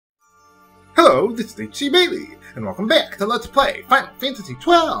Hello, this is H.C. Bailey, and welcome back to Let's Play Final Fantasy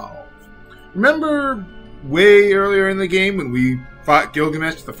XII. Remember way earlier in the game when we fought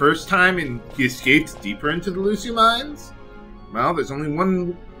Gilgamesh the first time and he escaped deeper into the Lhusu Mines? Well, there's only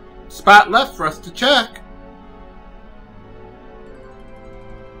one spot left for us to check.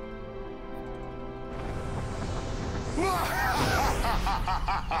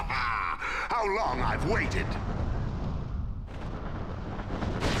 How long I've waited!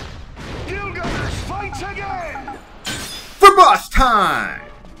 Gilgamesh fights again! For boss time!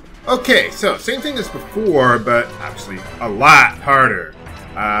 Okay, so same thing as before, but obviously a lot harder.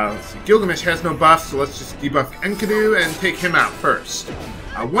 Let's see, Gilgamesh has no buffs, so let's just debuff Enkidu and take him out first.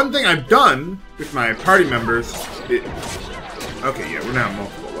 One thing I've done with my party members... Okay, yeah, we're now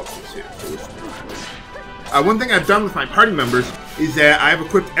multiple levels here. So one thing I've done with my party members is that I've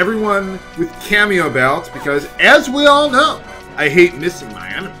equipped everyone with cameo belts because, as we all know, I hate missing my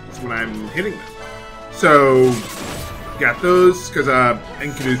enemies when I'm hitting them. So, got those because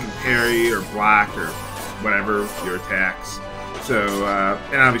Enkidu can parry or block or whatever your attacks. So,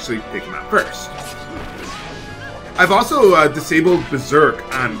 and obviously take them out first. I've also disabled Berserk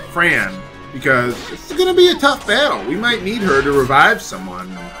on Fran because it's going to be a tough battle. We might need her to revive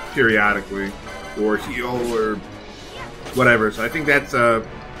someone periodically or heal or whatever. So I think that's a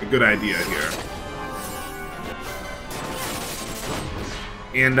good idea here.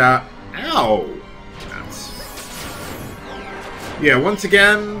 And, ow! Yeah, once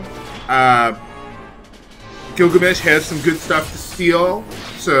again, Gilgamesh has some good stuff to steal,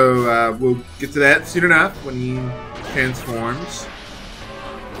 so we'll get to that soon enough when he transforms.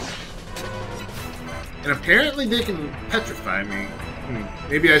 And apparently they can petrify me.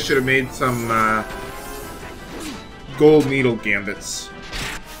 Maybe I should have made some gold needle gambits.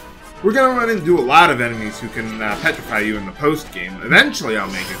 We're going to run into a lot of enemies who can petrify you in the post-game. Eventually I'll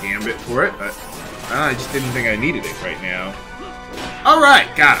make a gambit for it, but I just didn't think I needed it right now.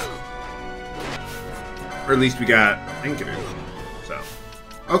 Alright, got him. Or at least we got Enkidu. So.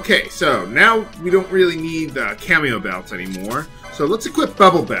 Okay, so now we don't really need cameo belts anymore. So let's equip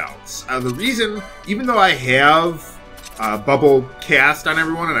bubble belts. The reason, even though I have bubble cast on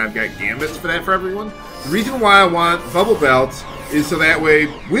everyone and I've got gambits for that for everyone, the reason why I want bubble belts is so that way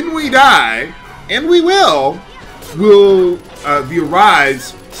when we die, and we will, the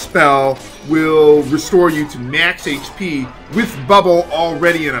Arise spell will restore you to max HP with bubble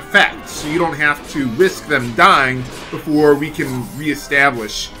already in effect, so you don't have to risk them dying before we can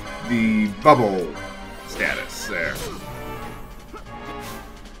reestablish the bubble status there.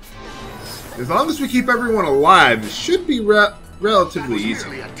 As long as we keep everyone alive, it should be relatively easy.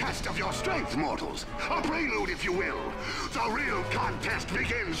 Merely a test of your strength, mortals. A prelude, if you will. The real contest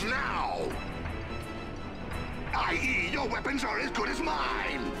begins now. I.e., your weapons are as good as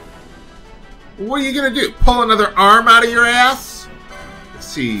mine. What are you gonna do? Pull another arm out of your ass? Let's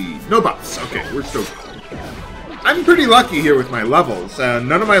see. No buffs. Okay, we're still good. I'm pretty lucky here with my levels.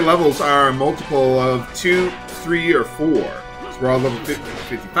 None of my levels are a multiple of 2, 3, or 4. So we're all level 50,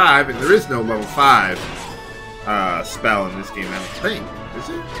 55, and there is no level 5 spell in this game, I don't think. Is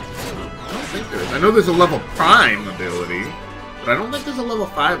it? I don't think there is. I know there's a level prime ability, but I don't think there's a level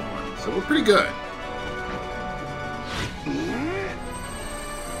 5 one, so we're pretty good.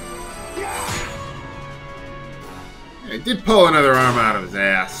 I did pull another arm out of his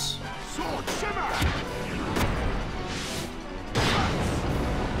ass.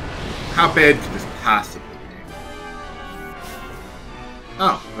 How bad could this possibly be?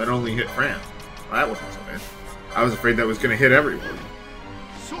 Oh, that only hit Fran. Well, that wasn't so bad. I was afraid that was going to hit everyone.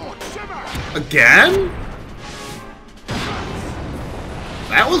 Again?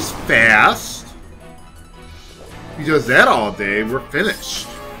 That was fast. If he does that all day, we're finished.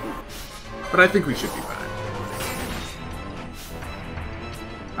 But I think we should be fine.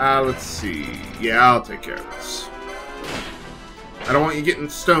 Let's see. Yeah, I'll take care of this. I don't want you getting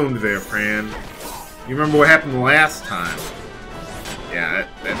stoned there, Fran. You remember what happened last time? Yeah,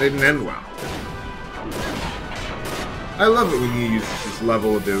 that didn't end well. I love it when you use these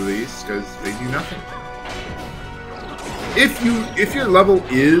level abilities, because they do nothing. If your level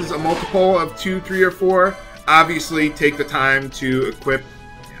is a multiple of 2, 3, or 4, obviously take the time to equip...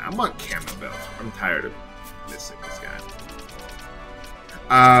 Yeah, I want camo belts. I'm tired of missing this guy.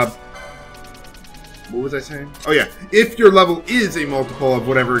 What was I saying? Oh yeah, if your level is a multiple of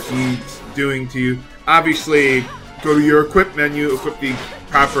whatever he's doing to you, obviously go to your equip menu, equip the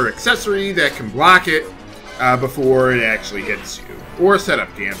proper accessory that can block it before it actually hits you. Or set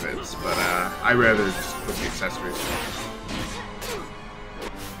up gambits, but I rather just put the accessories.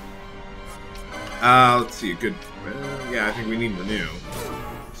 Let's see, a good... yeah, I think we need Renew.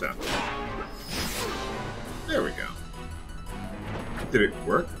 So, Did it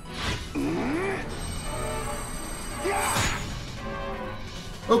work?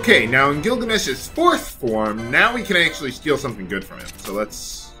 Okay, now in Gilgamesh's 4th form, now we can actually steal something good from him. So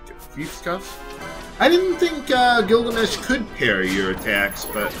let's get Thief's Cuffs. I didn't think Gilgamesh could parry your attacks,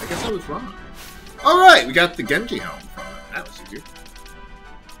 but I guess I was wrong. Alright, we got the Genji helm from it. That was easy.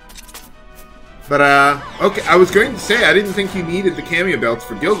 But, okay, I was going to say I didn't think you needed the cameo belts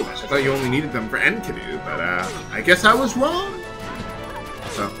for Gilgamesh. I thought you only needed them for Enkidu, but, I guess I was wrong.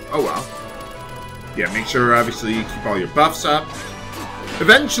 So, oh well. Yeah, make sure, obviously, you keep all your buffs up.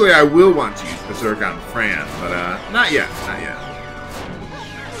 Eventually, I will want to use Berserk on Fran, but, not yet, not yet.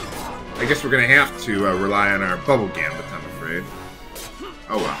 I guess we're gonna have to, rely on our Bubble Gambit, I'm afraid.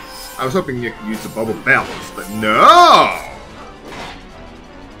 Oh well. I was hoping you could use the Bubble Belts, but no!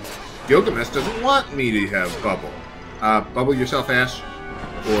 Gilgamesh doesn't want me to have Bubble. Bubble yourself, Ash.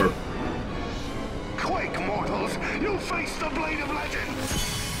 Or... Quake, mortals! You face the Blade of Legend!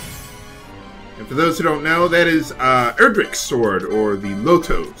 And for those who don't know, that is Erdrick's sword, or the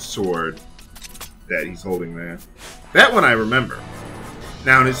Loto sword that he's holding there. That one I remember.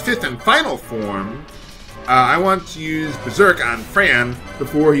 Now in his 5th and final form, I want to use Berserk on Fran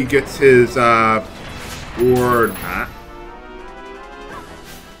before he gets his, or not.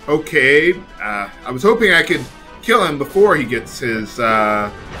 Okay, I was hoping I could kill him before he gets his,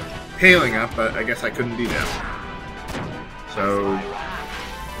 paling up, but I guess I couldn't do that. So...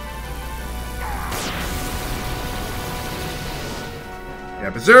 yeah,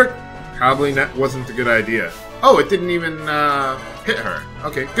 Berserk probably wasn't a good idea. Oh, it didn't even hit her.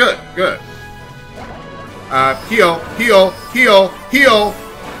 Okay, good, good. Heal, heal, heal, heal!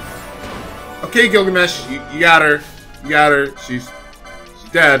 Okay, Gilgamesh, you got her. You got her. She's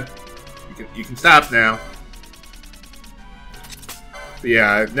dead. You can stop now. But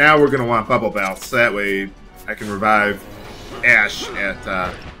yeah, now we're gonna want Bubble Belts, so that way I can revive Ash at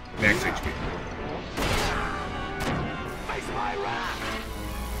max HP.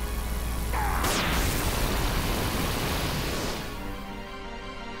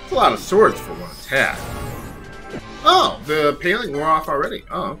 A lot of swords for one attack. Oh, the paling wore off already.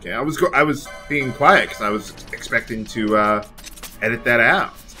 Oh, okay. I was being quiet because I was expecting to edit that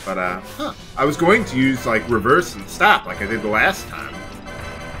out. But I was going to use like reverse and stop like I did the last time.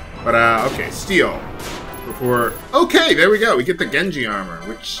 But okay, steal before. Okay, there we go. We get the Genji armor,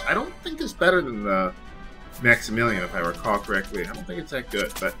 which I don't think is better than the Maximilian, if I recall correctly. I don't think it's that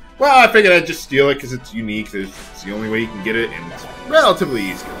good, but well, I figured I'd just steal it because it's unique. It's the only way you can get it, and it's relatively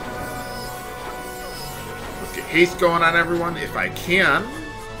easy. Let's get haste going on everyone, if I can.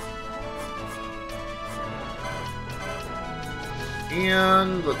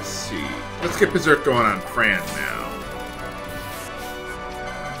 And let's see. Let's get Berserk going on Fran now.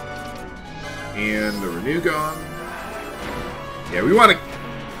 And the Renew going. Yeah, we want to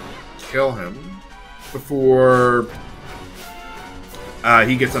kill him before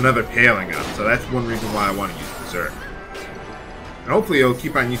he gets another paling up. So that's one reason why I want to use Berserk. And hopefully he'll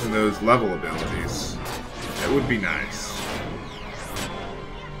keep on using those level abilities. That would be nice.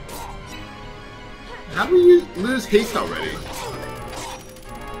 How do we lose haste already?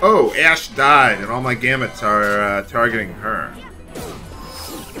 Oh, Ash died, and all my gamuts are targeting her.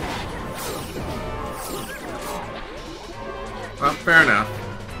 Well, fair enough.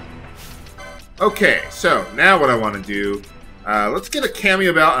 Okay, so now what I want to do, let's get a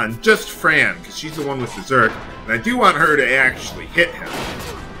cameo belt on just Fran, because she's the one with Berserk, and I do want her to actually hit him.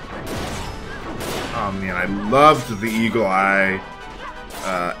 Oh man, I loved the Eagle Eye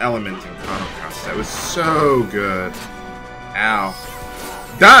element in Chrono Cross. That was so good. Ow.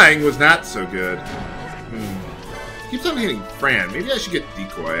 Dying was not so good. Keeps on hitting Fran. Maybe I should get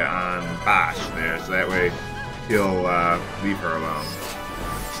Decoy on Bosch there, so that way he'll leave her alone.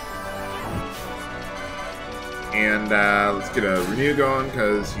 And let's get a Renew going,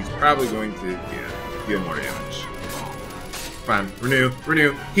 because he's probably going to deal more damage. Come on, Renew,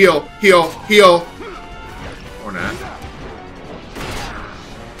 Renew, heal, heal, heal! Or not.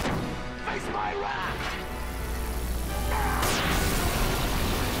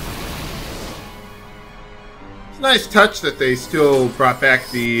 It's a nice touch that they still brought back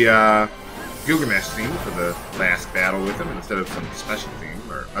the Gilgamesh theme for the last battle with him instead of some special theme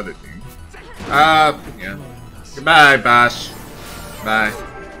or other theme. Yeah. Goodbye, Bosch. Bye.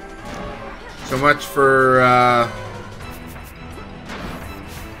 So much for,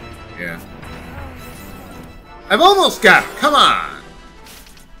 yeah. I've almost got him. Come on!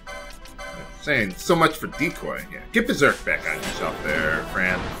 I'm saying so much for Decoy. Yeah. Get Berserk back on yourself there,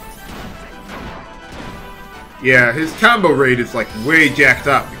 Fran. Yeah, his combo rate is like way jacked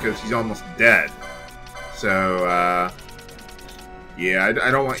up because he's almost dead. So, Yeah, I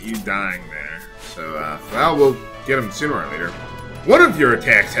don't want you dying there. So, well, we'll get him sooner or later. One of your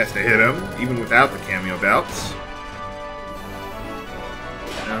attacks has to hit him, even without the cameo belts.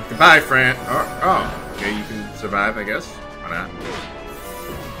 Goodbye, Fran. Oh, okay, you can survive, I guess. Why not?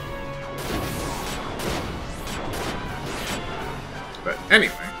 But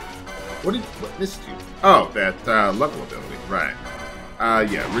anyway, what missed you? Oh, that level ability, right?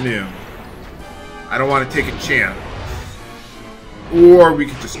 Yeah, renew. I don't want to take a chance, or we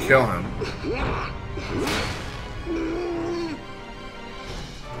could just kill him.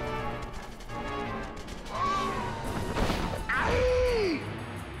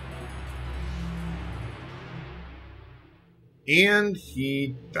 And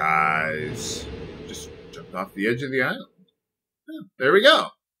he dies. Just jumped off the edge of the island. Yeah, there we go.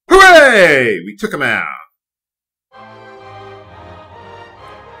 Hooray! We took him out.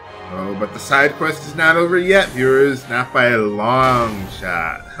 Oh, but the side quest is not over yet, viewers. Not by a long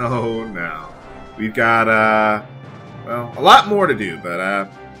shot. Oh, no. We've got, well, a lot more to do. But,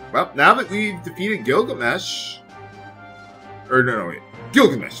 well, now that we've defeated Gilgamesh... no, wait.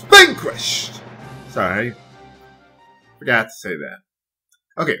 Gilgamesh vanquished! Sorry. Forgot to say that.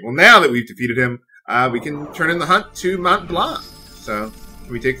 Okay, well, now that we've defeated him, we can turn in the hunt to Mont Blanc. So,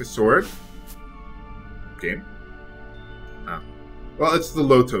 can we take the sword? Okay. Oh. Well, it's the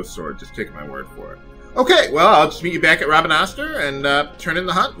Loto sword. Just take my word for it. Okay, well, I'll just meet you back at Rabanastre and turn in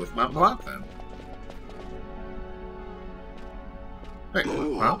the hunt with Mont Blanc then. Hey,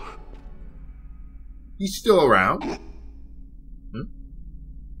 well, he's still around. Hmm?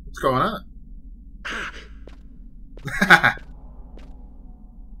 What's going on?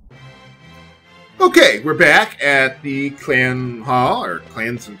 Okay, we're back at the Clan Hall, or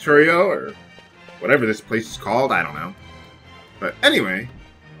Clan Centurio, or whatever this place is called, I don't know. But anyway,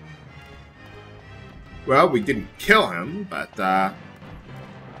 well, we didn't kill him, but, well,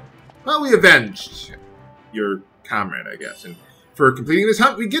 we avenged your comrade, I guess. And for completing this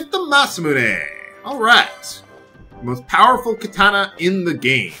hunt, we get the Masamune. Alright. The most powerful katana in the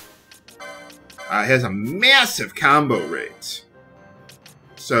game. It has a massive combo rate.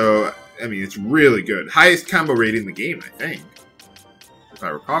 So, I mean, it's really good. Highest combo rate in the game, I think. If I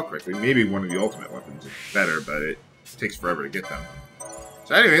recall correctly. Maybe one of the ultimate weapons is better, but it takes forever to get them.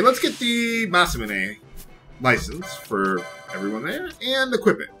 So anyway, let's get the Masamune license for everyone there and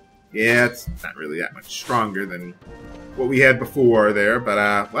equip it. Yeah, it's not really that much stronger than what we had before there,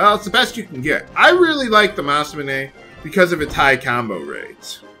 but, well, it's the best you can get. I really like the Masamune because of its high combo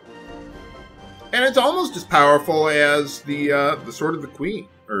rate. And it's almost as powerful as the Sword of the Queen.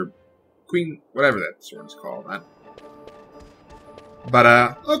 Or Queen, whatever that sword is called.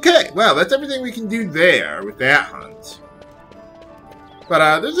 But, okay. Well, that's everything we can do there with that hunt.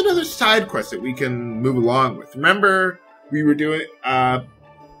 But, there's another side quest that we can move along with. Remember, we were doing,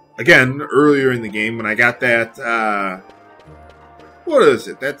 again, earlier in the game when I got that, what is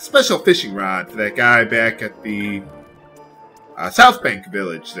it? That special fishing rod for that guy back at the South Bank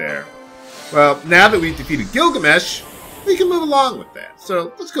village there. Well, now that we've defeated Gilgamesh, we can move along with that.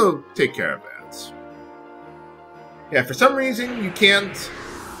 So, let's go take care of that. Yeah, for some reason, you can't...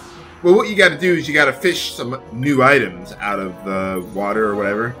 Well, what you gotta do is you gotta fish some new items out of the water or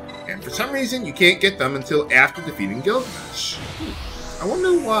whatever. And for some reason, you can't get them until after defeating Gilgamesh. I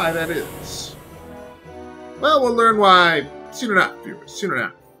wonder why that is. Well, we'll learn why soon enough, viewers. Soon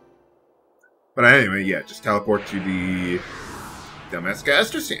enough. But anyway, yeah, just teleport to the Delmeska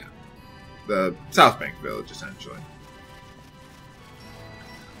Estrasian. The South Bank village, essentially.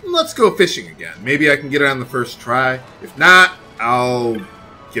 Let's go fishing again. Maybe I can get it on the first try. If not, I'll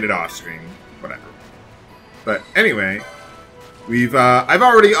get it off screen. Whatever. But anyway, I've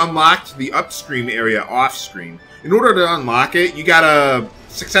already unlocked the upstream area off screen. In order to unlock it, you gotta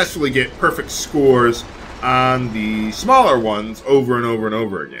successfully get perfect scores on the smaller ones over and over and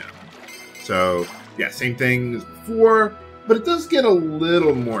over again. So, yeah, same thing as before. But it does get a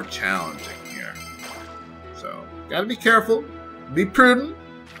little more challenging here. So, gotta be careful. Be prudent.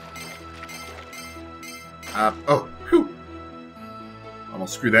 Oh, whew.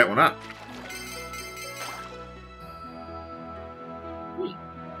 Almost screwed that one up.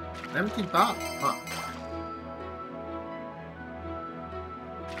 An empty bottle, huh?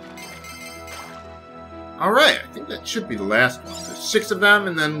 Alright, I think that should be the last one. There's 6 of them,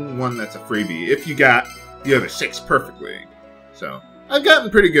 and then one that's a freebie. If you got the other 6 perfectly. So, I've gotten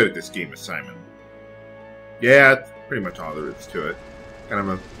pretty good at this game assignment. Yeah, that's pretty much all there is to it. Kind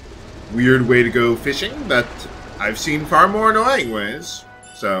of a weird way to go fishing, but I've seen far more annoying ways.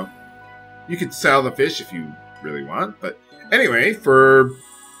 So, you could sell the fish if you really want. But anyway, Alright,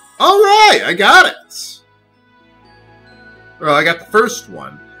 I got it! Well, I got the first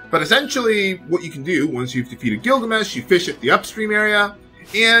one. But essentially, what you can do, once you've defeated Gilgamesh, you fish at the upstream area,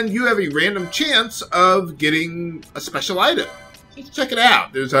 and you have a random chance of getting a special item. Let's check it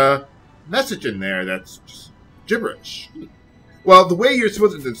out. There's a message in there that's just gibberish. Well, the way you're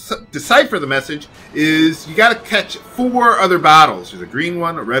supposed to decipher the message is you got to catch 4 other bottles. There's a green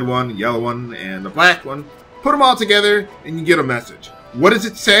one, a red one, a yellow one, and a black one. Put them all together, and you get a message. What does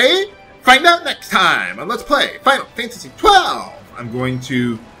it say? Find out next time on Let's Play Final Fantasy XII. I'm going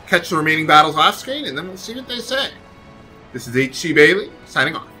to catch the remaining battles off screen, and then we'll see what they say. This is H.C. Bailey,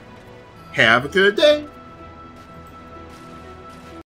 signing off. Have a good day.